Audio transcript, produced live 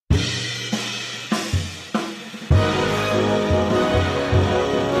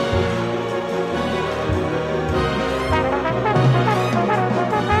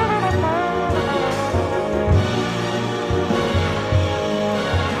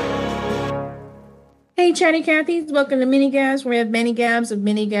Hey, Chatty Cathy's, welcome to Mini Gabs. We have many Gabs of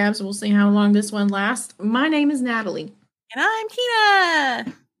Mini Gabs. We'll see how long this one lasts. My name is Natalie. And I'm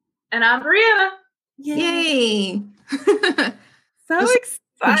Kina. And I'm Brianna. Yay! So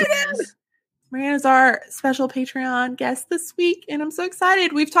excited! Brianna's our special Patreon guest this week, and I'm so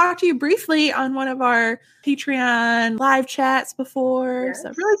excited. We've talked to you briefly on one of our Patreon live chats before, Yes. so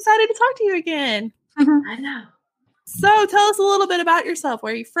I'm really excited to talk to you again. I know. So tell us a little bit about yourself.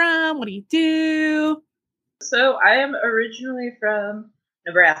 Where are you from? What do you do? So I am originally from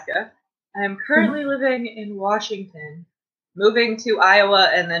Nebraska. I am currently living in Washington, moving to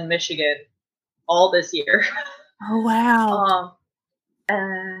Iowa and then Michigan all this year. Oh, wow.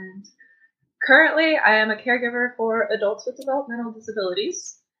 And currently I am a caregiver for adults with developmental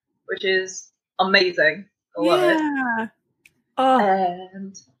disabilities, which is amazing. I love it. Oh.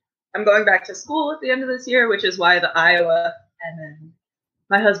 And I'm going back to school at the end of this year, which is why the Iowa, and then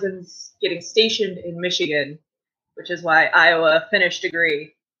my husband's getting stationed in Michigan, which is why Iowa finished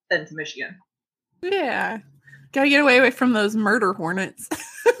degree, then to Michigan. Yeah. Gotta get away from those murder hornets.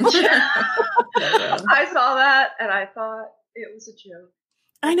 I saw that and I thought it was a joke.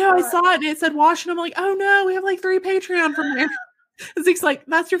 I know, I saw it and it said Washington. I'm like, oh no, we have like 3 Patreon from there. Zeke's like,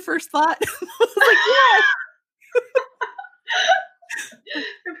 that's your first thought? I was like,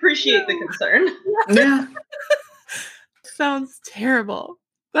 yeah. Appreciate the concern. Yeah. Sounds terrible.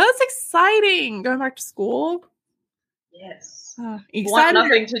 That's exciting. Going back to school. Yes. Excited. Want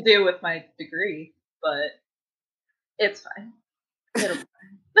nothing to do with my degree, but it's fine. It'll be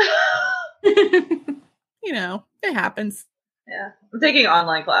fine. You know, it happens. Yeah. I'm taking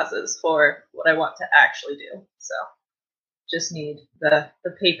online classes for what I want to actually do. So just need the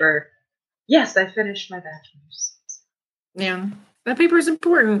paper. Yes, I finished my bachelor's. Yeah. That paper is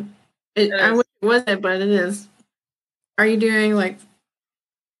important. I wish it wasn't, but it is. Are you doing like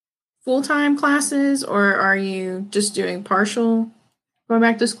full-time classes, or are you just doing partial going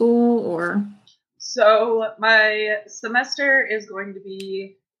back to school, or? So my semester is going to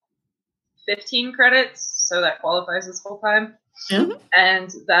be 15 credits, so that qualifies as full-time. Yeah.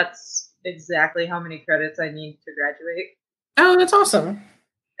 And that's exactly how many credits I need to graduate. Oh, that's awesome.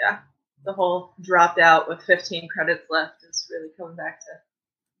 Yeah. The whole dropped out with 15 credits left is really coming back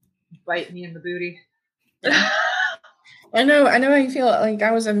to bite me in the booty. I know how you feel. Like,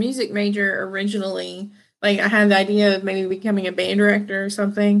 I was a music major originally. Like, I had the idea of maybe becoming a band director or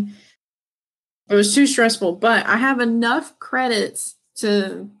something. It was too stressful, but I have enough credits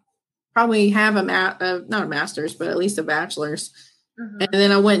to probably have not a master's, but at least a bachelor's. Mm-hmm. And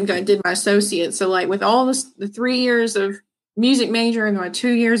then I went and did my associate. So, like, with all the 3 years of music major and my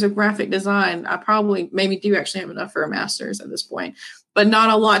 2 years of graphic design, I probably maybe do actually have enough for a master's at this point, but not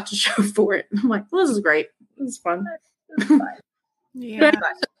a lot to show for it. I'm like, well, this is great. This is fun. Yeah.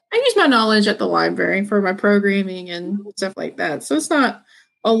 I use my knowledge at the library for my programming and stuff like that. So it's not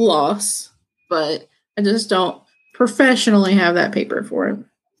a loss, but I just don't professionally have that paper for it.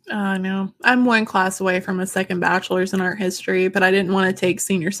 No. I'm 1 class away from a second bachelor's in art history, but I didn't want to take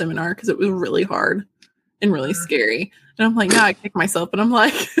senior seminar because it was really hard and really scary. And I'm like, no, I kick myself. And I'm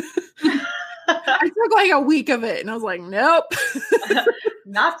like, I took like a week of it. And I was like, nope.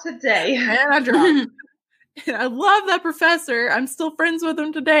 Not today. And I dropped. And I love that professor. I'm still friends with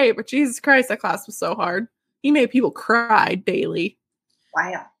him today. But Jesus Christ, that class was so hard. He made people cry daily.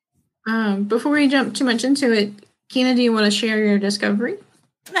 Wow. Before we jump too much into it, Kina, do you want to share your discovery?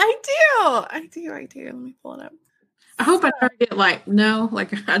 I do. Let me pull it up. I hope I never get like, no,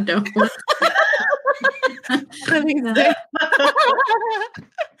 like I don't want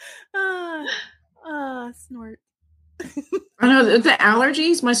snort. I know the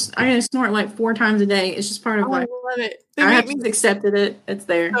allergies. I gotta snort like 4 times a day. It's just part of I love it. I have accepted it. It's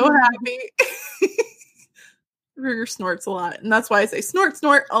there. So happy. Ruger snorts a lot, and that's why I say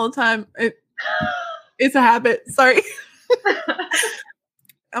snort all the time. It's a habit. Sorry.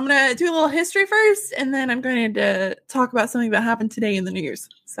 I'm going to do a little history first, and then I'm going to talk about something that happened today in the news.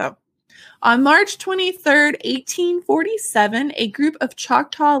 So, on March 23rd, 1847, a group of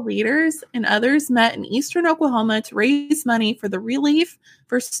Choctaw leaders and others met in eastern Oklahoma to raise money for the relief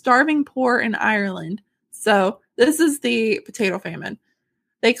for starving poor in Ireland. So, this is the potato famine.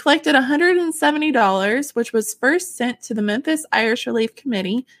 They collected $170, which was first sent to the Memphis Irish Relief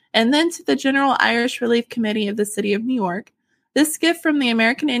Committee and then to the General Irish Relief Committee of the City of New York. This gift from the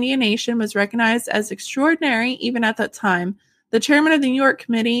American Indian Nation was recognized as extraordinary even at that time. The chairman of the New York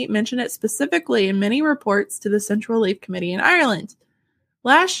Committee mentioned it specifically in many reports to the Central Relief Committee in Ireland.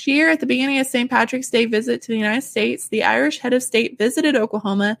 Last year, at the beginning of St. Patrick's Day visit to the United States, the Irish head of state visited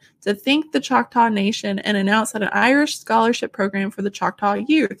Oklahoma to thank the Choctaw Nation and announced an Irish scholarship program for the Choctaw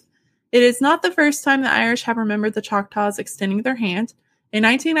youth. It is not the first time the Irish have remembered the Choctaws extending their hand. In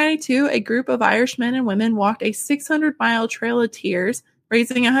 1992, a group of Irish men and women walked a 600-mile Trail of Tears,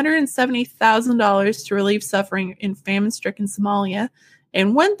 raising $170,000 to relieve suffering in famine-stricken Somalia,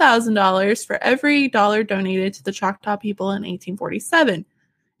 and $1,000 for every dollar donated to the Choctaw people in 1847.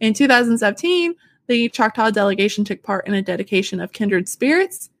 In 2017, the Choctaw delegation took part in a dedication of Kindred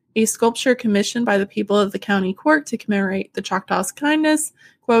Spirits, a sculpture commissioned by the people of the county Cork to commemorate the Choctaws' kindness.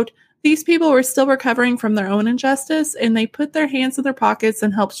 Quote, "These people were still recovering from their own injustice, and they put their hands in their pockets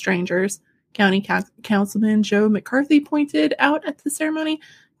and helped strangers." County Councilman Joe McCarthy pointed out at the ceremony,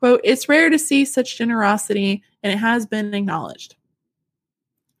 quote, "It's rare to see such generosity, and it has been acknowledged."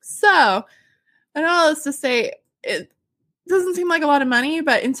 So, and all this to say, it doesn't seem like a lot of money,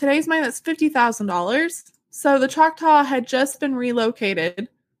 but in today's money, that's $50,000. So the Choctaw had just been relocated.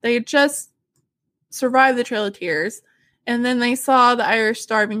 They had just survived the Trail of Tears, and then they saw the Irish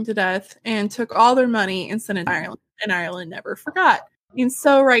starving to death and took all their money and sent it to Ireland, and Ireland never forgot. And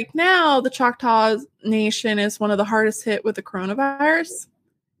so right now, the Choctaw Nation is one of the hardest hit with the coronavirus,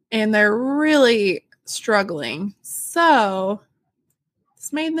 and they're really struggling. So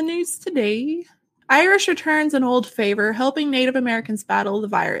this made the news today. Irish returns an old favor, helping Native Americans battle the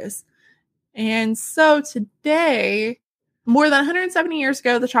virus. And so today, more than 170 years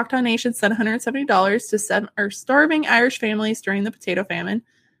ago, the Choctaw Nation sent $170 to starving Irish families during the potato famine.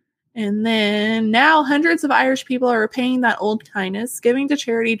 And then now hundreds of Irish people are repaying that old kindness, giving to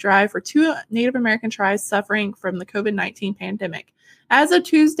charity drive for 2 Native American tribes suffering from the COVID-19 pandemic. As of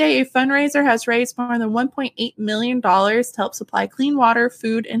Tuesday, a fundraiser has raised more than $1.8 million to help supply clean water,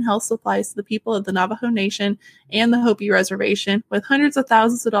 food, and health supplies to the people of the Navajo Nation and the Hopi Reservation, with hundreds of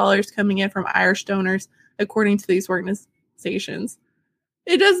thousands of dollars coming in from Irish donors, according to these organizations.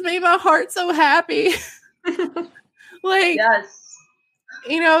 It just made my heart so happy. Like, Yes.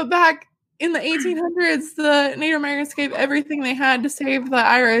 You know, back in the 1800s, the Native Americans gave everything they had to save the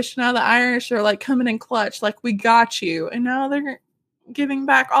Irish. Now the Irish are like coming in clutch, like, we got you. And now they're giving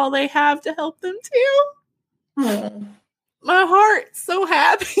back all they have to help them too. Oh. My heart's so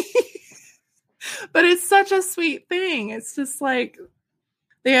happy. But it's such a sweet thing. It's just like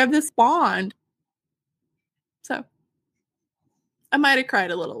they have this bond. So I might have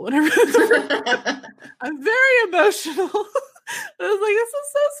cried a little whenever I'm very emotional. I was like, this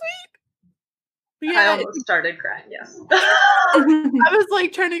is so sweet. But yeah, I almost started crying, yes. I was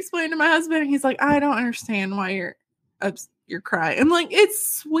like trying to explain to my husband, and he's like, I don't understand why you're crying. I'm like,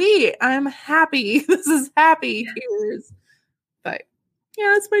 it's sweet. I'm happy. This is happy tears. But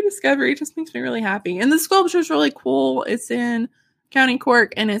yeah, it's my discovery. It just makes me really happy. And the sculpture is really cool. It's in County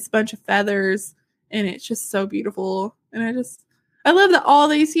Cork, and it's a bunch of feathers, and it's just so beautiful. And I love that all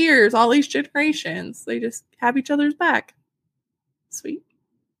these years, all these generations, they just have each other's back. Sweet.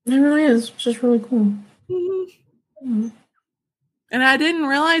 It really is. It's just really cool. Mm-hmm. Mm-hmm. And I didn't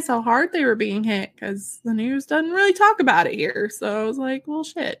realize how hard they were being hit because the news doesn't really talk about it here. So I was like, well,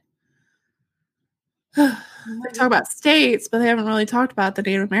 shit. They talk about states, but they haven't really talked about the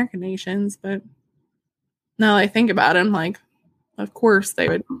Native American nations. But now that I think about it, I'm like, of course they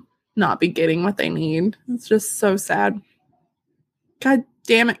would not be getting what they need. It's just so sad. God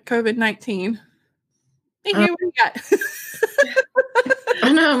damn it, COVID-19. Thank you. What do you got?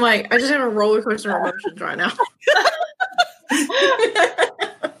 I know. I'm like, I just have a roller coaster of emotions right now.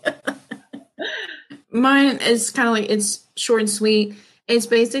 Mine is kind of like, it's short and sweet. It's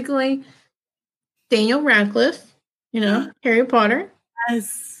basically Daniel Radcliffe, Harry Potter.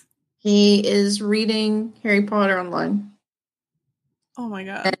 Yes. He is reading Harry Potter online. Oh my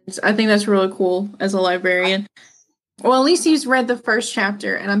God. And I think that's really cool as a librarian. Well, at least he's read the first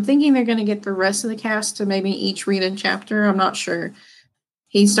chapter, and I'm thinking they're going to get the rest of the cast to maybe each read a chapter. I'm not sure.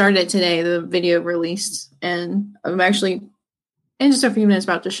 He started it today, the video released, and I'm actually, in just a few minutes,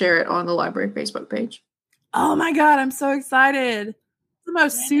 about to share it on the library Facebook page. Oh my God, I'm so excited. The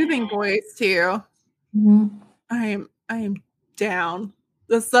most soothing voice, too. Mm-hmm. I am down.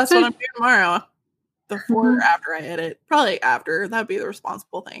 That's what I'm doing tomorrow. Before or after I edit. Probably after. That'd be the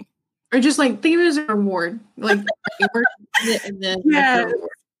responsible thing. Or just like think of it as a reward. Like and then yeah.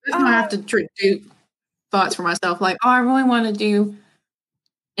 I don't have to do thoughts for myself. Like, I really want to do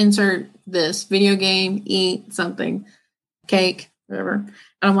insert this video game, eat something, cake, whatever. And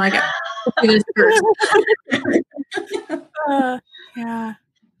I'm like, I'll do this first. Yeah.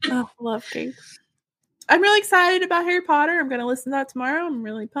 Oh, love cake. I'm really excited about Harry Potter. I'm going to listen to that tomorrow. I'm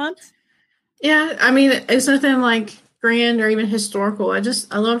really pumped. Yeah, I mean, it's nothing like grand or even historical. I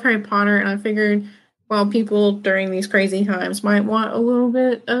love Harry Potter, and I figured, well, people during these crazy times might want a little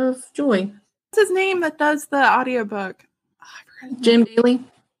bit of joy. What's his name that does the audiobook? Oh, Jim Daly.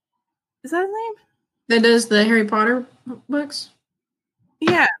 Is that his name? That does the Harry Potter books.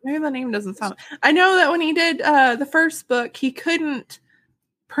 Yeah, maybe the name doesn't sound. I know that when he did the first book, he couldn't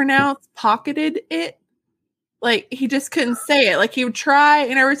pronounce pocketed it. Like, he just couldn't say it. Like, he would try,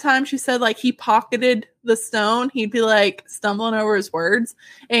 and every time she said, like, he pocketed the stone, he'd be, like, stumbling over his words.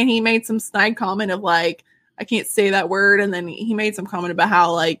 And he made some snide comment of, like, I can't say that word. And then he made some comment about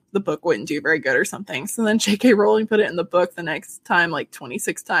how, like, the book wouldn't do very good or something. So then J.K. Rowling put it in the book the next time, like,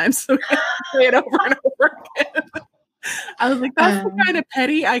 26 times. So he had to say it over and over again. I was like, that's the kind of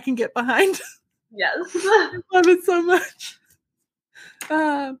petty I can get behind. Yes. I love it so much.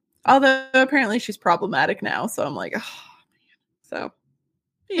 Although apparently she's problematic now, so I'm like, oh man. So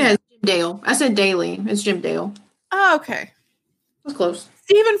yeah, it's Jim Dale. I said Daly. It's Jim Dale. Oh, okay. That's close.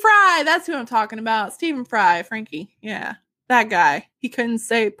 Stephen Fry, that's who I'm talking about. Stephen Fry, Frankie. Yeah, that guy. He couldn't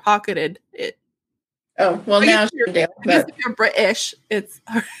say pocketed it. Oh, well, now it's Jim Dale. Because if you're British, it's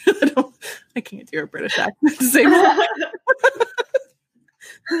I can't do a British accent to say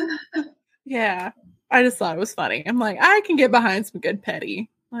yeah. I just thought it was funny. I'm like, I can get behind some good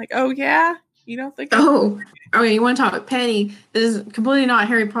petty. Like, oh yeah? You don't think okay, you want to talk about petty? This is completely not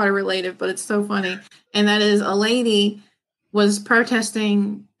Harry Potter related, but it's so funny. And that is, a lady was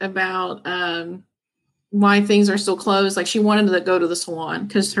protesting about why things are still closed. Like, she wanted to go to the salon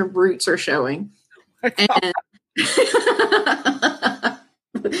because her roots are showing. And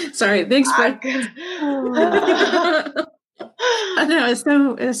sorry, big spread. I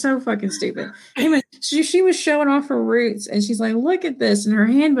know, it's so fucking stupid. Anyway, she was showing off her roots, and she's like, "Look at this," and her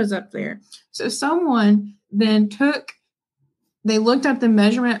hand was up there. So someone then they looked up the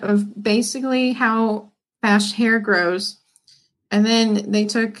measurement of basically how fast hair grows, and then they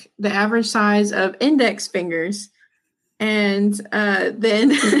took the average size of index fingers, and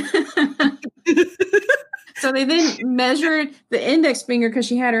then so they then measured the index finger because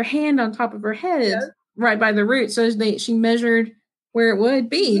she had her hand on top of her head. Yes. Right by the root. So she measured where it would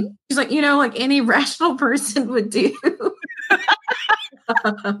be. Mm-hmm. She's like, like any rational person would do.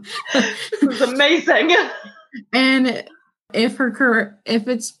 This is amazing. And if her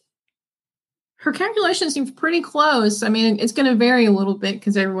calculation seems pretty close. I mean, it's going to vary a little bit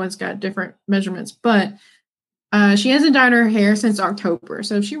because everyone's got different measurements, but she hasn't dyed her hair since October.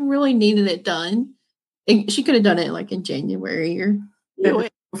 So if she really needed it done, she could have done it like in January or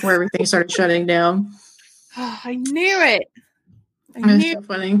before everything started shutting down. Oh, I knew it. It's so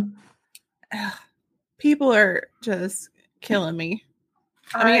funny. People are just killing me.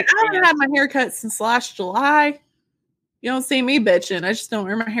 I mean, I haven't had my hair cut since last July. You don't see me bitching. I just don't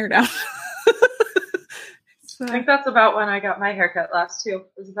wear my hair down. So. I think that's about when I got my haircut last too.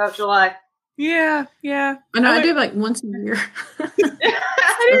 It was about July. Yeah. I know. I do like once a year. I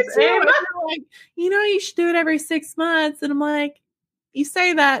do too. Like, you should do it every 6 months. And I'm like, you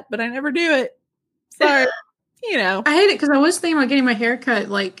say that, but I never do it. So, I hate it because I was thinking about getting my hair cut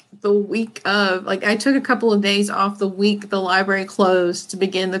like the week of, like, I took a couple of days off the week the library closed to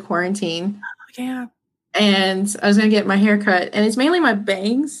begin the quarantine. Oh, yeah. And I was going to get my hair cut. And it's mainly my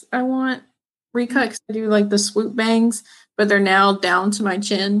bangs I want recut because I do like the swoop bangs, but they're now down to my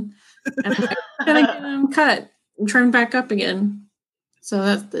chin. And I'm like, gonna get them cut and trimmed back up again. So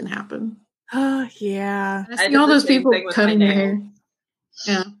that didn't happen. Oh, yeah. I see all those people cutting their hair.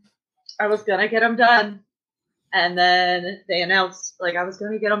 Yeah. I was going to get them done. And then they announced, like, I was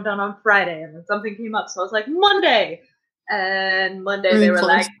going to get them done on Friday. And then something came up. So I was like, Monday. And Monday they were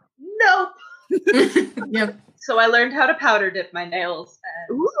like, nope. Yep. So I learned how to powder dip my nails.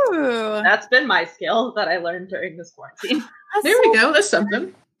 And ooh. That's been my skill that I learned during this quarantine. There we go. That's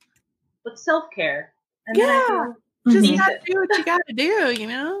something. But self-care. And yeah. Just gotta do what you gotta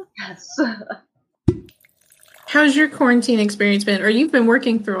do, Yes. How's your quarantine experience been? Or you've been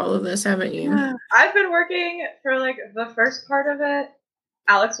working through all of this, haven't you? Yeah. I've been working for like the first part of it.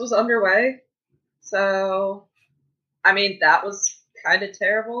 Alex was underway. So, I mean, that was kind of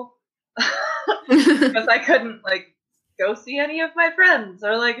terrible. Because I couldn't like go see any of my friends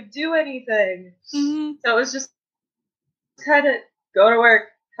or like do anything. Mm-hmm. So it was just kind of go to work,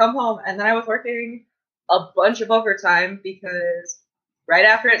 come home, and then I was working a bunch of overtime because right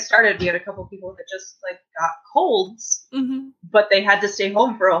after it started, we had a couple people that just like got colds, but they had to stay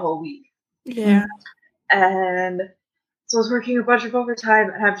home for a whole week. Yeah. And so I was working a bunch of overtime,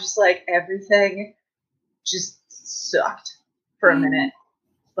 and I'm just like, everything just sucked for a minute.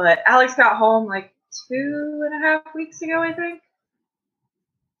 But Alex got home like 2.5 weeks ago, I think.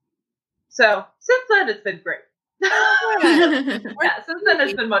 So since then, it's been great. Yeah, since then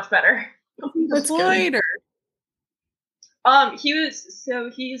it's been much better. That's good.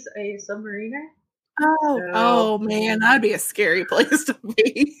 He's a submariner. Oh man, that'd be a scary place to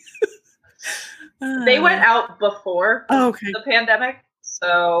be. They went out before okay. the pandemic,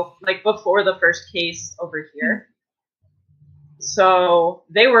 so like before the first case over here. So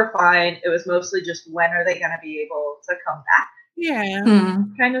they were fine. It was mostly just when are they going to be able to come back, Yeah.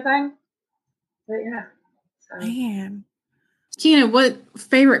 kind of thing. But yeah. So. Man. Tina, what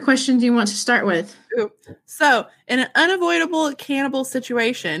favorite question do you want to start with? Ooh. So, in an unavoidable cannibal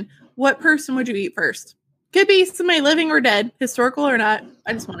situation, what person would you eat first? Could be somebody living or dead, historical or not.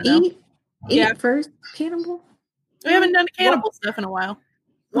 I just want to know. Eat first, cannibal? We haven't done cannibal stuff in a while.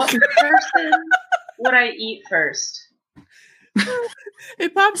 What person would I eat first?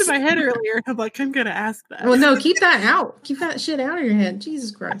 It popped in my head earlier, and I'm like, I'm going to ask that. Well, no, keep that out. Keep that shit out of your head.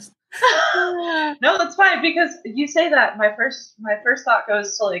 Jesus Christ. No, that's fine because you say that my first thought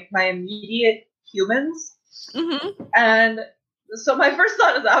goes to like my immediate humans, and so my first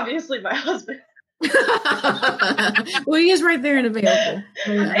thought is obviously my husband. Well, he is right there and available.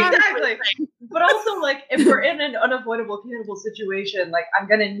 Exactly, but also like if we're in an unavoidable cannibal situation, like I'm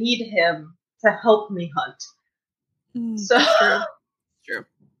gonna need him to help me hunt. So true.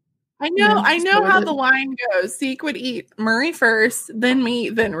 I know how the line goes. Zeke would eat Murray first, then me,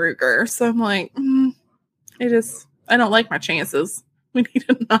 then Ruger. So I'm like, I don't like my chances. We need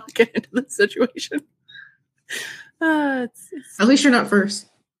to not get into this situation. At least you're not first.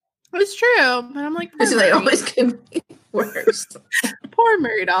 It's true, but I'm like, they always can be worse. Poor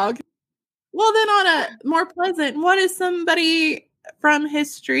Murray dog. Well, then on a more pleasant, what is somebody from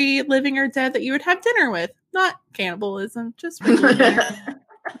history, living or dead, that you would have dinner with? Not cannibalism, just regular dinner.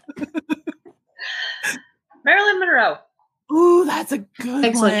 Marilyn Monroe. Ooh, that's a good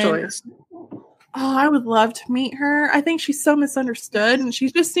Excellent one. choice. Oh, I would love to meet her. I think she's so misunderstood, and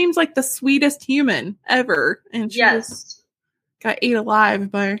she just seems like the sweetest human ever. And she just got ate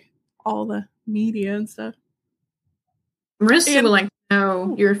alive by all the media and stuff. Marissa would like to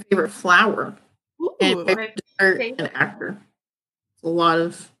know your favorite flower and favorite dessert and actor. A lot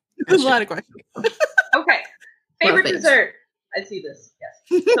of questions. Okay. Favorite dessert. I see this.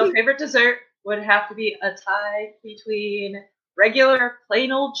 Yes. So favorite dessert would have to be a tie between regular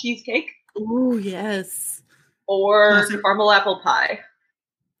plain old cheesecake. Ooh, yes. Or caramel apple pie.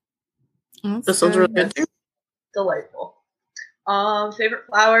 This one's really good too. Delightful. Favorite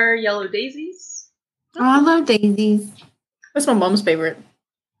flower, yellow daisies. Oh, I love daisies. That's my mom's favorite.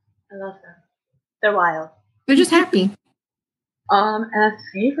 I love them. They're wild. They're just happy. And a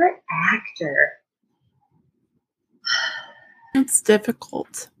favorite actor. It's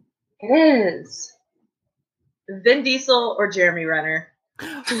difficult. It is. Vin Diesel or Jeremy Renner.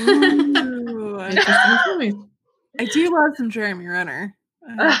 Ooh, I do love some Jeremy Renner.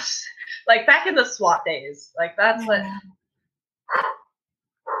 Like back in the SWAT days. Like that's what.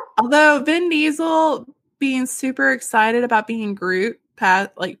 Although Vin Diesel being super excited about being Groot,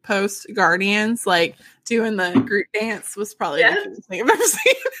 post Guardians, like doing the Groot dance was probably the coolest thing I've ever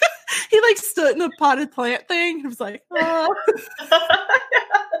seen. He like stood in the potted plant thing. It was like, oh,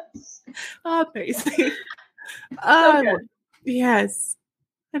 amazing. Yes.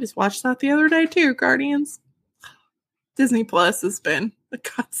 I just watched that the other day too, Guardians. Disney Plus has been a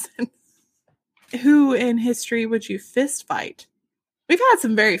godsend. Who in history would you fist fight? We've had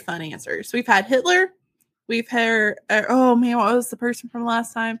some very fun answers. We've had Hitler. We've had, oh man, what was the person from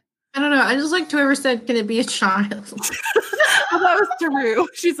last time? I don't know. I just liked whoever said, can it be a child? Well, that was Daru.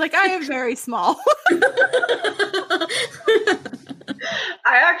 She's like, I am very small. I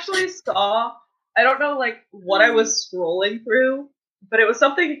actually saw, I don't know like what I was scrolling through, but it was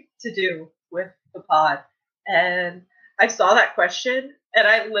something to do with the pod. And I saw that question and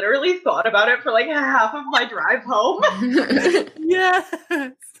I literally thought about it for like half of my drive home. Yes.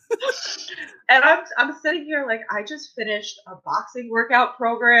 And I'm sitting here like I just finished a boxing workout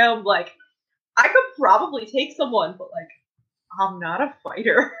program. Like I could probably take someone, but like I'm not a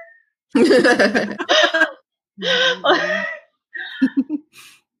fighter.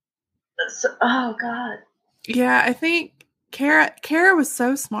 Oh God. Yeah, I think Kara was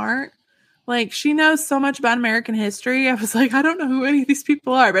so smart. Like she knows so much about American history. I was like, I don't know who any of these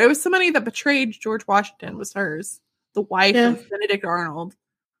people are, but it was somebody that betrayed George Washington was hers. The wife of Benedict Arnold.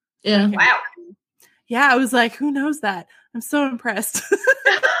 Yeah. Wow. Yeah, I was like, who knows that? I'm so impressed.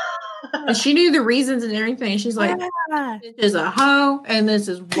 And she knew the reasons and everything. She's like, this is a hoe and this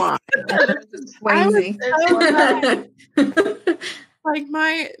is why. This is crazy. Like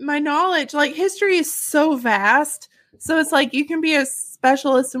my knowledge, like history is so vast. So it's like you can be a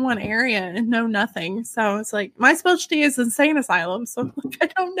specialist in one area and know nothing. So it's like my specialty is insane asylum. So I'm like, I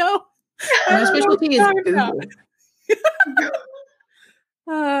don't know. My specialty is Google.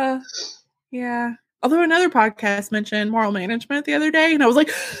 Yeah. Although another podcast mentioned moral management the other day, and I was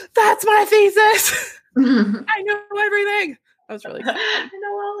like, that's my thesis. I know everything. That was really exciting. I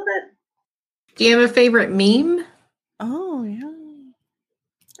know all of it. Do you have a favorite meme? Oh, yeah.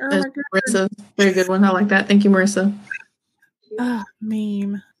 Oh, That's my God. Marissa. Very good one. I like that. Thank you, Marissa.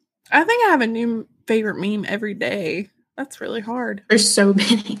 Meme. I think I have a new favorite meme every day. That's really hard. There's so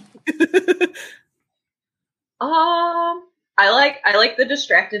many. I like the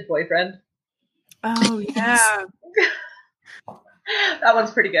distracted boyfriend. Oh, yeah. That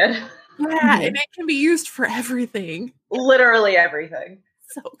one's pretty good. Yeah, and it can be used for everything. Literally everything.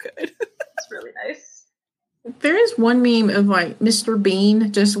 So good. It's really nice. There is one meme of like Mr.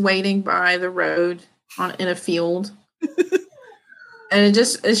 Bean just waiting by the road in a field. And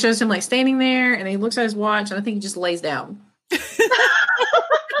it shows him like standing there and he looks at his watch and I think he just lays down.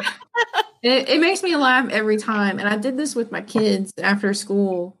 It makes me laugh every time. And I did this with my kids after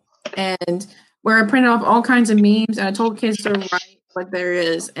school and where I printed off all kinds of memes and I told kids to write what there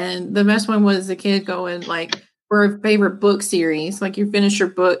is. And the best one was the kid going like, for a favorite book series, like you finish your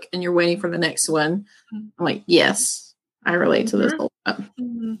book and you're waiting for the next one. I'm like, yes, I relate to this whole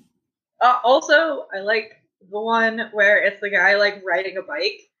time. Also, I like the one where it's the guy like riding a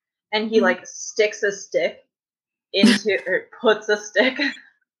bike and he like sticks a stick into or puts a stick.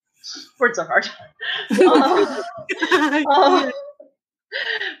 Words are hard.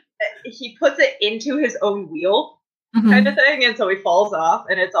 He puts it into his own wheel, kind of thing, and so he falls off.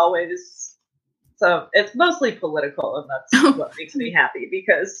 And it's always it's mostly political, and that's what makes me happy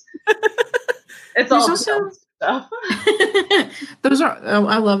because it's all dumb stuff. Those are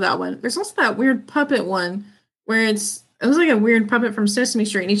I love that one. There's also that weird puppet one where it was like a weird puppet from Sesame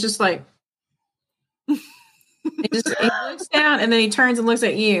Street, and he's just like he looks down and then he turns and looks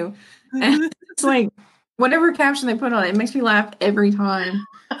at you. And it's like whatever caption they put on it makes me laugh every time.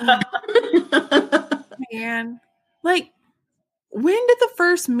 Man. Like, when did the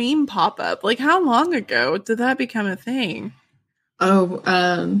first meme pop up? Like, how long ago did that become a thing? Oh,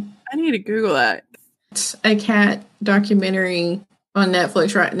 I need to Google that. It's a cat documentary on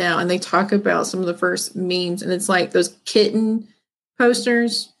Netflix right now, and they talk about some of the first memes, and it's like those kitten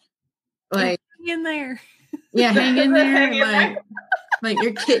posters. Like, hang in there. Yeah, hang in there. Like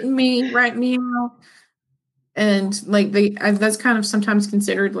you're kidding me, right, meow. And like that's kind of sometimes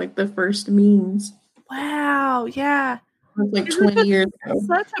considered like the first memes. Wow, yeah. Like 20 years ago.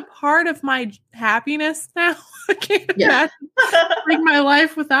 Such a part of my happiness now. I can't imagine like my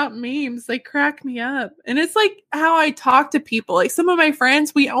life without memes. They crack me up. And it's like how I talk to people. Like some of my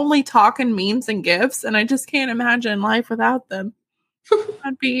friends, we only talk in memes and GIFs, and I just can't imagine life without them.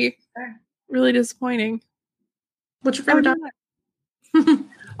 That'd be really disappointing. What's your favorite dinosaur?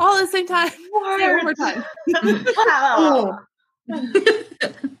 All at the same time. Say it one more time.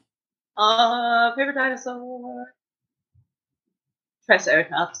 Favorite dinosaur?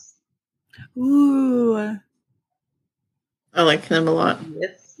 Triceratops. Ooh. I like them a lot.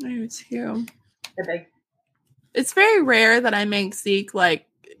 Yes. I do too. They're big. It's very rare that I make Zeke like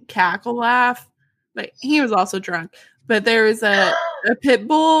cackle laugh. Like he was also drunk. But there is a pit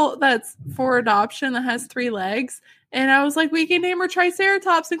bull that's for adoption that has 3 legs. And I was like, we can name her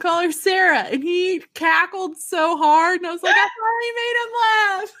Triceratops and call her Sarah. And he cackled so hard. And I was like, I finally made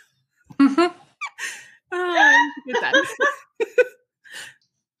him laugh. Good time.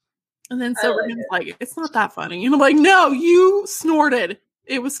 And then Silverman's like, it's not that funny. And I'm like, no, you snorted.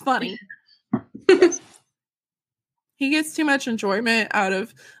 It was funny. He gets too much enjoyment out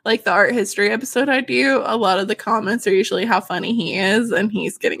of like the art history episode I do. A lot of the comments are usually how funny he is, and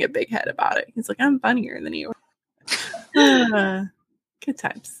he's getting a big head about it. He's like, I'm funnier than you. Good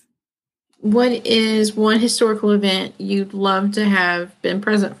times. What is one historical event you'd love to have been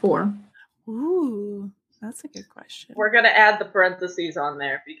present for? Ooh, that's a good question. We're going to add the parentheses on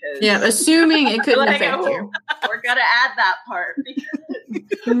there because... Yeah, assuming it couldn't affect you. We're going to add that part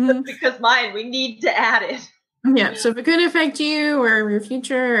because mine, we need to add it. Yeah, so if it could affect you or your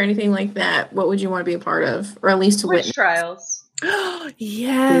future or anything like that, what would you want to be a part of? Or at least to witness? Witch trials.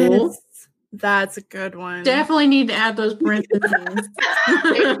 Yes. Cool. That's a good one. Definitely need to add those parentheses.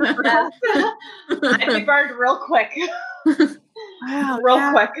 I'd be burned real quick. Wow.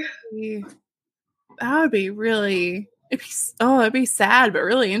 Real quick. That would be really... it'd be sad, but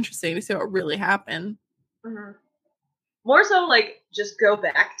really interesting to see what really happened. Mm-hmm. More so, like, just go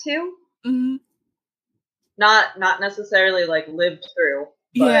back to. Mm-hmm. Not necessarily like lived through.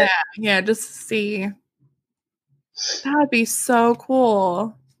 But... Yeah, just see. That would be so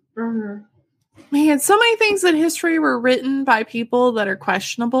cool. Mm-hmm. Man, so many things in history were written by people that are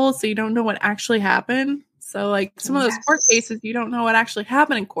questionable, so you don't know what actually happened. So, like, some of those court cases, you don't know what actually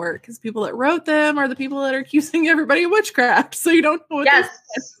happened in court because people that wrote them are the people that are accusing everybody of witchcraft. So you don't know what they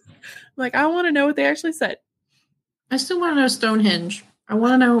said. Like, I want to know what they actually said. I still want to know Stonehenge. I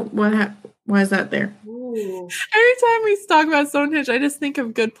want to know why is that there? Ooh. Every time we talk about Stonehenge, I just think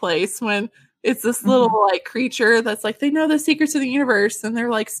of Good Place when it's this little like creature that's like, they know the secrets of the universe, and they're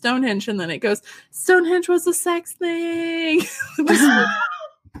like Stonehenge, and then it goes, Stonehenge was a sex thing.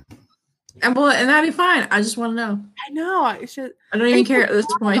 And that'd be fine. I just want to know. I know. I don't even care at this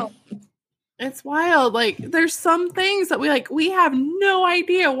point. It's wild. Like, there's some things that we have no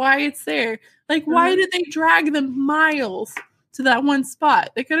idea why it's there. Like, why did they drag them miles to that one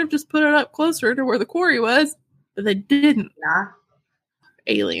spot? They could have just put it up closer to where the quarry was, but they didn't. Nah.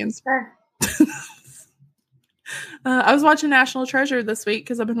 Aliens. I was watching National Treasure this week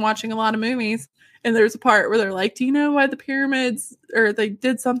because I've been watching a lot of movies, and there's a part where they're like, do you know why the pyramids, or they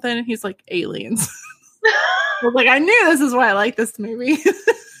did something, and he's like, aliens. I was like, I knew this is why I like this movie.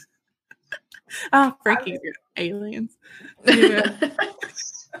 Oh, freaking aliens. Anyway,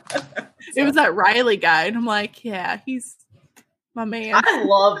 it was that Riley guy, and I'm like, yeah, he's my man. I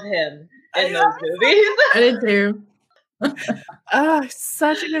love him in those movies. I did too. Oh,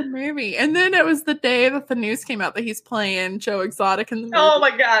 such a good movie. And then it was the day that the news came out that he's playing Joe Exotic in the movie. Oh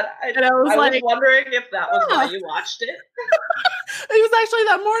my god. I was like, wondering if that was why you watched it. It was actually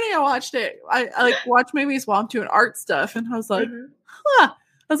that morning I watched it. I like watch movies while I'm doing art stuff, and I was like, huh.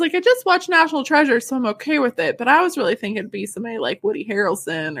 I was like, I just watched National Treasure, so I'm okay with it. But I was really thinking it'd be somebody like Woody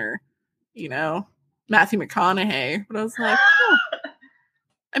Harrelson or, Matthew McConaughey. But I was like, oh.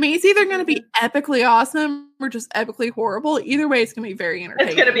 I mean, it's either going to be epically awesome or just epically horrible. Either way, it's going to be very entertaining.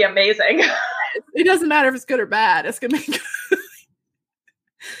 It's going to be amazing. It doesn't matter if it's good or bad. It's going to be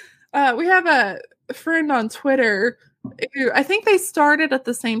good. We have a friend on Twitter who I think they started at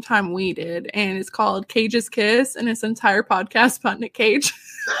the same time we did, and it's called Cage's Kiss, and it's an entire podcast about Nick Cage.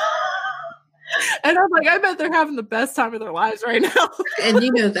 And I'm like, I bet they're having the best time of their lives right now. And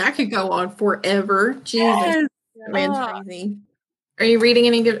that could go on forever. Jesus. Yes. Man's crazy. Are you reading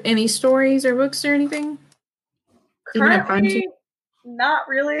any stories or books or anything? Currently, not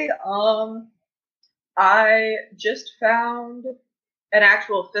really. I just found an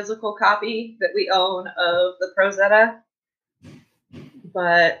actual physical copy that we own of the Prozetta,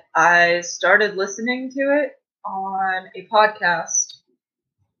 but I started listening to it on a podcast.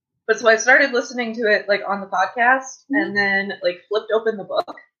 But so I started listening to it like on the podcast, and then like flipped open the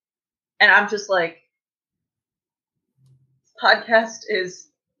book, and I'm just like, podcast is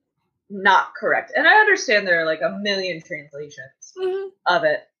not correct. And I understand there are like a million translations of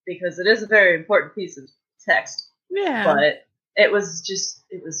it because it is a very important piece of text. Yeah. But it was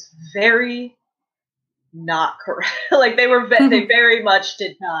very not correct. Like they very much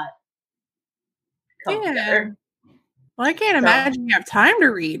did not come together. Well, I can't imagine you have time to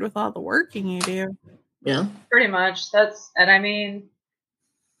read with all the working you do. Yeah. Pretty much. And I mean,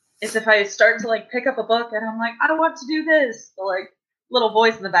 it's if I start to like pick up a book and I'm like, I want to do this. The like little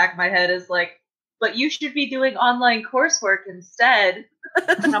voice in the back of my head is like, but you should be doing online coursework instead.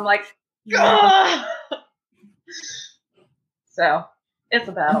 And I'm like, Gah! So it's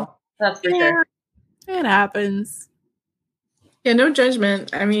a battle. That's for sure. It happens. Yeah, no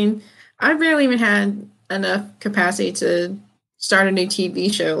judgment. I mean, I barely even had enough capacity to start a new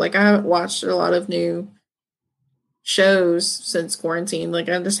TV show. Like I haven't watched a lot of new shows since quarantine. Like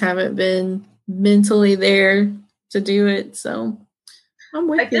I just haven't been mentally there to do it. So I'm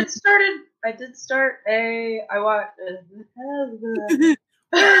with you. I did start I watched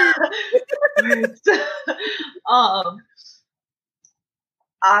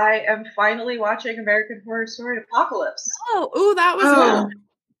I am finally watching American Horror Story Apocalypse. Oh, that was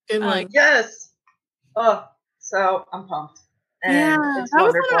good one. Yes. Oh, so I'm pumped. And it's that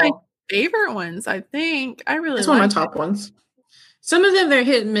wonderful. was one of my favorite ones, I think. I really That's one of my top ones. Some of them they're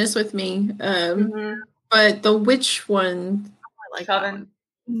hit and miss with me. But the witch one Coven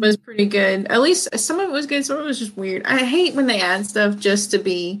was pretty good. At least some of it was good, some of it was just weird. I hate when they add stuff just to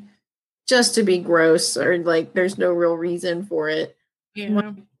be gross or like there's no real reason for it. Yeah.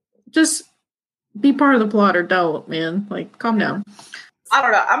 Like, just be part of the plot or don't, man. Like calm down. I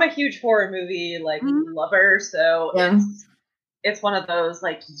don't know. I'm a huge horror movie lover, so it's one of those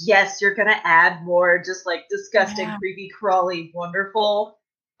like, yes, you're gonna add more just like disgusting, creepy, crawly, wonderful.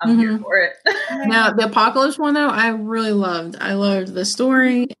 I'm here for it. Now the Apocalypse one though, I really loved. I loved the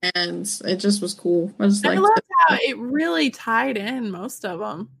story and it just was cool. I loved how it really tied in most of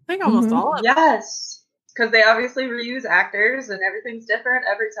them. I think almost all of them. Yes. Because they obviously reuse actors and everything's different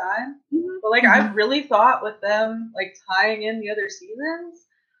every time. But like I really thought with them like tying in the other seasons,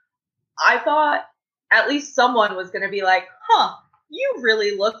 I thought at least someone was going to be like, huh, you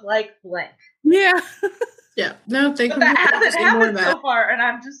really look like blank. Yeah. Yeah. No, they But that hasn't say more of happened that. so far, and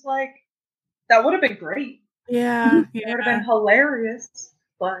I'm just like, that would have been great. Yeah. It would have been hilarious,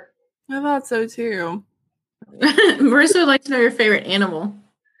 but I thought so too. Marissa would like to know your favorite animal.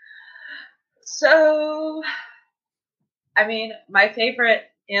 so, I mean, my favorite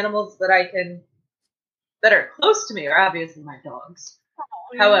animals that are close to me are obviously my dogs.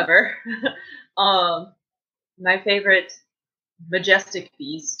 However, my favorite majestic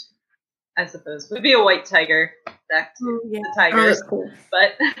beast, I suppose, would be a white tiger. Back to the Oh, tigers, that's cool.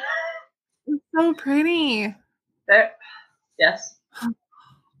 but It's so pretty. yes.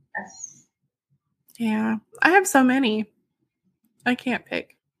 Yeah. I have so many. I can't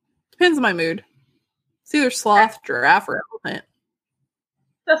pick. Depends on my mood. It's either sloth, giraffe, or elephant.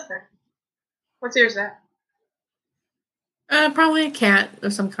 That's fair. What's yours at? Probably a cat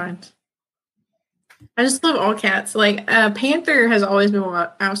of some kind. I just love all cats. Like, panther has always been one of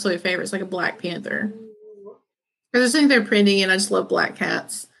my absolute favorites, like a black panther. I just think they're pretty, and I just love black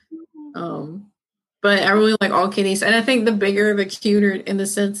cats. But I really like all kitties, and I think the bigger, the cuter, in the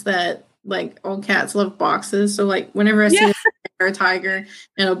sense that like all cats love boxes. So like whenever I see a tiger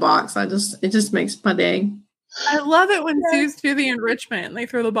in a box, it just makes my day. I love it when zoos do the enrichment and they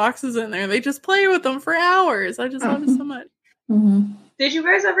throw the boxes in there. They just play with them for hours. I just love it so much. Mm-hmm. Did you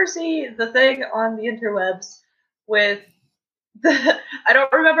guys ever see the thing on the interwebs with I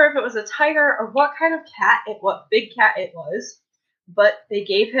don't remember if it was a tiger or what kind of cat what big cat it was, but they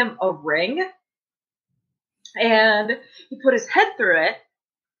gave him a ring and he put his head through it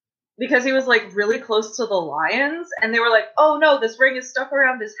because he was like really close to the lions, and they were like, oh no, this ring is stuck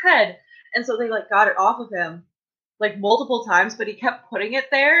around his head, and so they like got it off of him like multiple times, but he kept putting it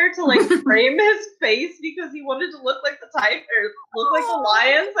there to like frame his face because he wanted to look like the tiger, look like the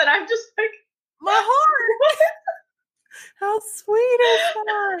lions, and I'm just like, my heart. How sweet is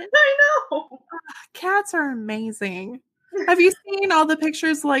that? I know. Cats are amazing. Have you seen all the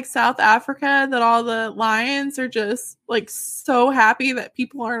pictures like South Africa that all the lions are just like so happy that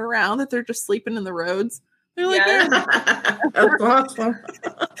people aren't around, that they're just sleeping in the roads? They're like, that's awesome.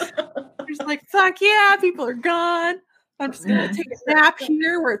 They're just like, fuck yeah, people are gone. I'm just gonna take a nap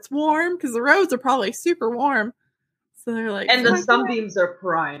here where it's warm, because the roads are probably super warm. So they're like, and the sunbeams are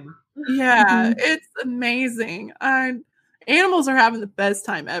prime. Yeah, it's amazing. Animals are having the best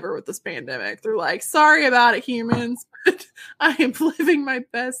time ever with this pandemic. They're like, sorry about it, humans, but I am living my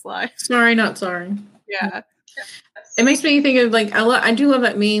best life. Sorry, not sorry. Yeah. It makes me think of like I do love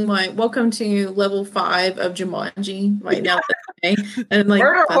that meme, like welcome to level 5 of Jumanji right now. And like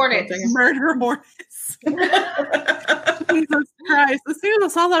Murder Hornets. Jesus Christ. As soon as I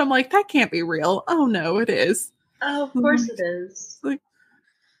saw that, I'm like, that can't be real. Oh no, it is. Oh, of course it is. Like,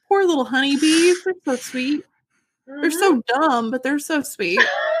 poor little honeybees. They're so sweet. Mm-hmm. They're so dumb, but they're so sweet.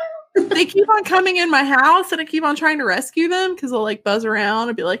 They keep on coming in my house, and I keep on trying to rescue them because they'll like buzz around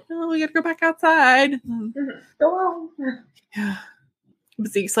and be like, "No, we gotta go back outside." Go on. Yeah.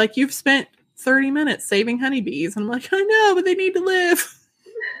 But Zeke's like, "You've spent 30 minutes saving honeybees." And I'm like, I know, but they need to live.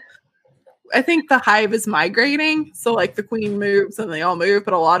 I think the hive is migrating, so like the queen moves and they all move,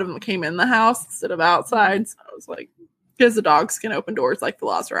 but a lot of them came in the house instead of outside. So I was like, because the dogs can open doors like the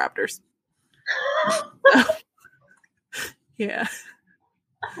velociraptors. Yeah.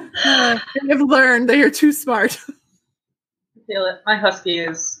 I've learned they are too smart. I feel it. My husky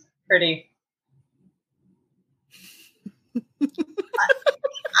is pretty.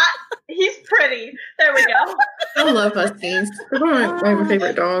 He's pretty. There we go. I love huskies. They're one of my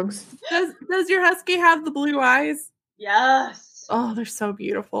favorite dogs. Does your husky have the blue eyes? Yes. Oh, they're so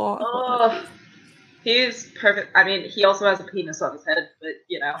beautiful. Oh, he's perfect. I mean, he also has a penis on his head, but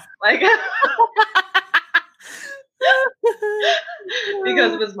you know, like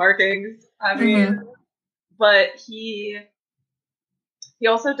because of his markings. I mean, but he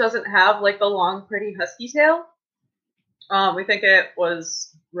also doesn't have like the long, pretty husky tail. We think it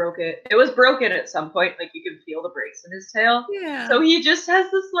was broken. It was broken at some point. Like you can feel the breaks in his tail. Yeah. So he just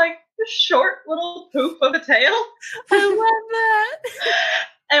has this like short little poof of a tail. I love that.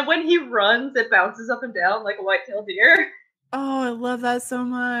 And when he runs, it bounces up and down like a white-tailed deer. Oh, I love that so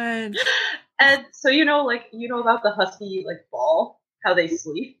much. And so you know about the husky like ball, how they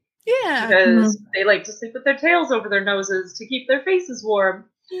sleep. Yeah. Because they like to sleep with their tails over their noses to keep their faces warm.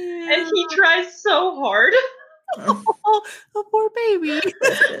 Yeah. And he tries so hard. Oh, poor baby.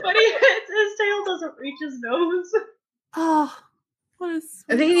 But his tail doesn't reach his nose. Oh, what is?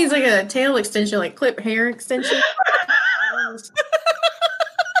 I think he needs like a tail extension, like clip hair extension.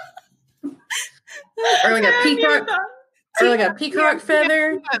 Or like a peacock. Or like a peacock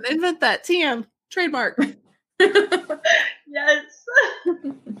feather. Invent that, TM. Trademark. Yes.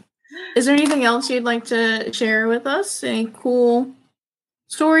 Is there anything else you'd like to share with us? Any cool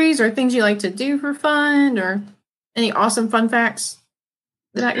stories or things you like to do for fun, or any awesome fun facts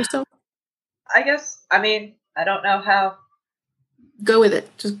about yourself? I guess, I mean, I don't know how. Go with it.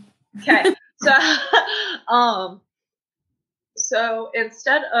 Just Okay. So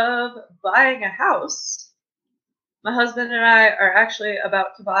instead of buying a house, my husband and I are actually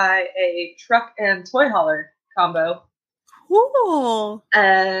about to buy a truck and toy hauler combo. Cool.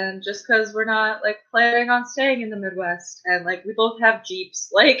 And just because we're not like planning on staying in the Midwest, and like we both have Jeeps,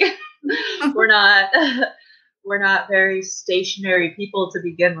 like we're not very stationary people to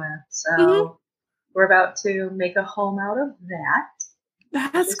begin with. So we're about to make a home out of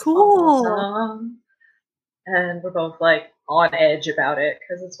that. That's cool. Awesome. And we're both like on edge about it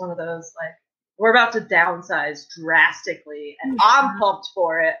because it's one of those like we're about to downsize drastically, and I'm pumped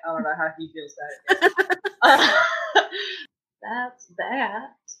for it. I don't know how he feels about it. That's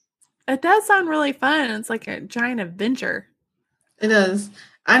that. It does sound really fun. It's like a giant adventure. it does.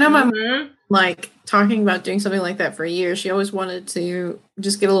 I know my mom, like talking about doing something like that for years. She always wanted to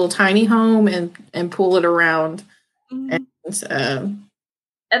just get a little tiny home and pull it around. Mhm.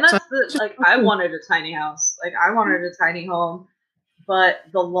 And that's like I wanted a tiny house. Like I wanted a tiny home, but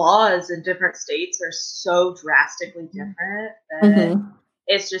the laws in different states are so drastically different that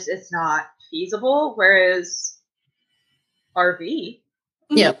it's not feasible. Whereas RV,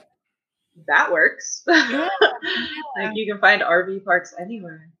 Yep. that works. Yeah. Like you can find RV parks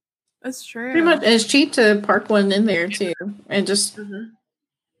anywhere. That's true. Pretty much, and it's cheap to park one in there too, and just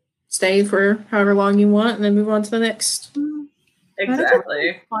stay for however long you want, and then move on to the next.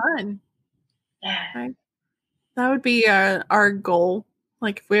 Exactly. Fun. That would be our goal.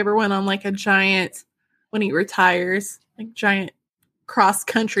 Like if we ever went on like a giant, when he retires, like giant cross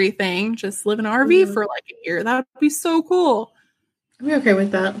country thing, just live in an RV for like a year. That would be so cool. I'd be okay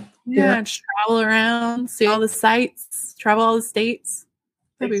with that. Yeah, just travel around, see all the sights, travel all the states.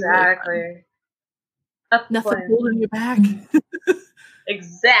 That'd Exactly. Be really fun. Nothing holding you back.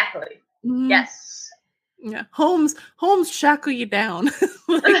 Exactly. Yes. Yeah. Homes shackle you down.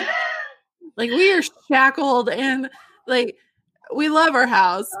 like we are shackled, and like we love our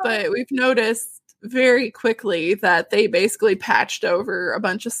house, but we've noticed very quickly that they basically patched over a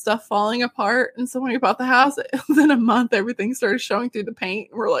bunch of stuff falling apart. And so when we bought the house, within a month, everything started showing through the paint.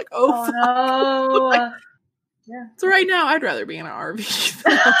 And we're like, oh fuck. No. Like, yeah. So right now, I'd rather be in an RV.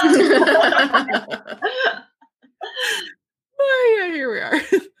 Oh, yeah, here we are.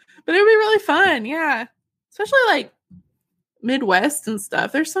 But it would be really fun. Yeah. Especially like Midwest and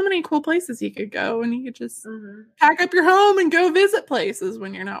stuff. There's so many cool places you could go, and you could just pack up your home and go visit places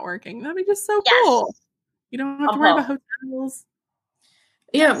when you're not working. That'd be just so cool. You don't have to worry about hotels.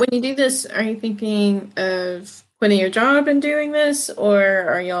 Yeah, when you do this, are you thinking of quitting your job and doing this, or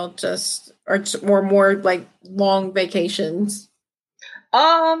are y'all just or more like long vacations?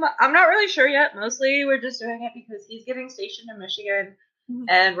 I'm not really sure yet. Mostly we're just doing it because he's getting stationed in Michigan,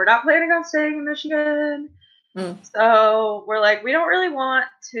 and we're not planning on staying in Michigan. So we're like, we don't really want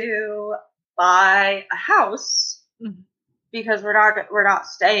to buy a house because we're not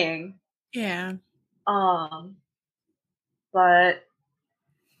staying. Yeah. But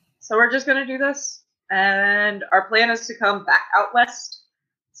so we're just gonna do this, and our plan is to come back out west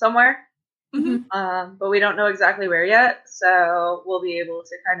somewhere. But we don't know exactly where yet, so we'll be able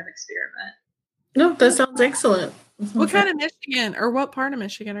to kind of experiment. No, that sounds excellent. What kind of Michigan, or what part of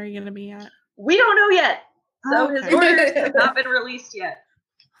Michigan are you going to be at? We don't know yet. So his orders have not been released yet.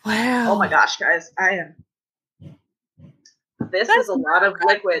 Wow. Oh my gosh, guys. This is a lot of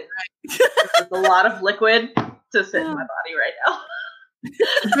liquid. This is a lot of liquid to sit in my body right now.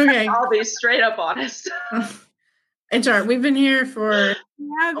 Okay. I'll be straight up honest. It's all right. We've been here for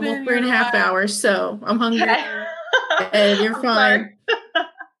almost 3.5 hours, so I'm hungry. And you're fine.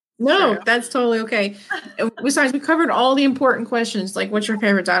 No, that's totally okay. Besides, we covered all the important questions, like what's your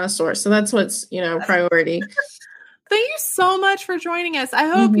favorite dinosaur? So that's what's, priority. Thank you so much for joining us. I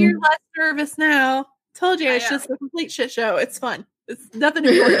hope you're less nervous now. Told you, it's just a complete shit show. It's fun. It's nothing to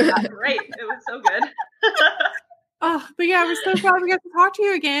worry about. Great. It was so good. But yeah, we're so glad we got to talk to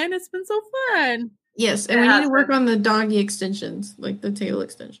you again. It's been so fun. Yes, and we need to work on the doggy extensions, like the tail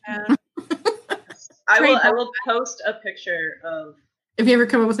extension. Yeah. I will post a picture of. If you ever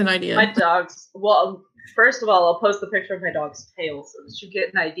come up with an idea. My dog's. Well, first of all, I'll post the picture of my dog's tail so that you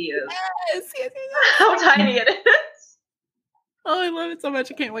get an idea of yes. how tiny it is. Oh, I love it so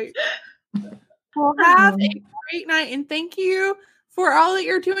much. I can't wait. Well, have a great night, and thank you for all that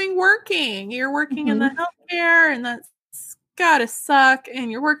you're doing working. You're working in the healthcare, and that's gotta suck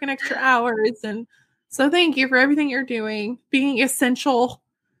and you're working extra hours. And so thank you for everything you're doing, being essential.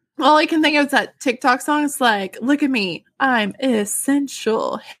 All I can think of is that TikTok song. It's like, look at me, I'm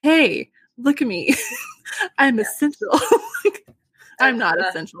essential. Hey, look at me, I'm essential. I'm not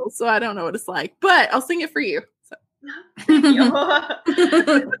essential, so I don't know what it's like, but I'll sing it for you. So. Thank you.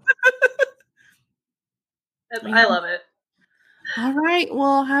 I love it. All right.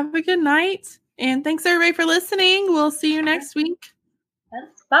 Well, have a good night. And thanks everybody for listening. We'll see you next week. Bye.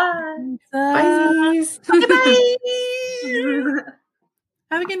 Bye. Bye.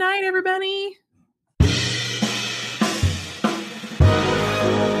 Have a good night, everybody.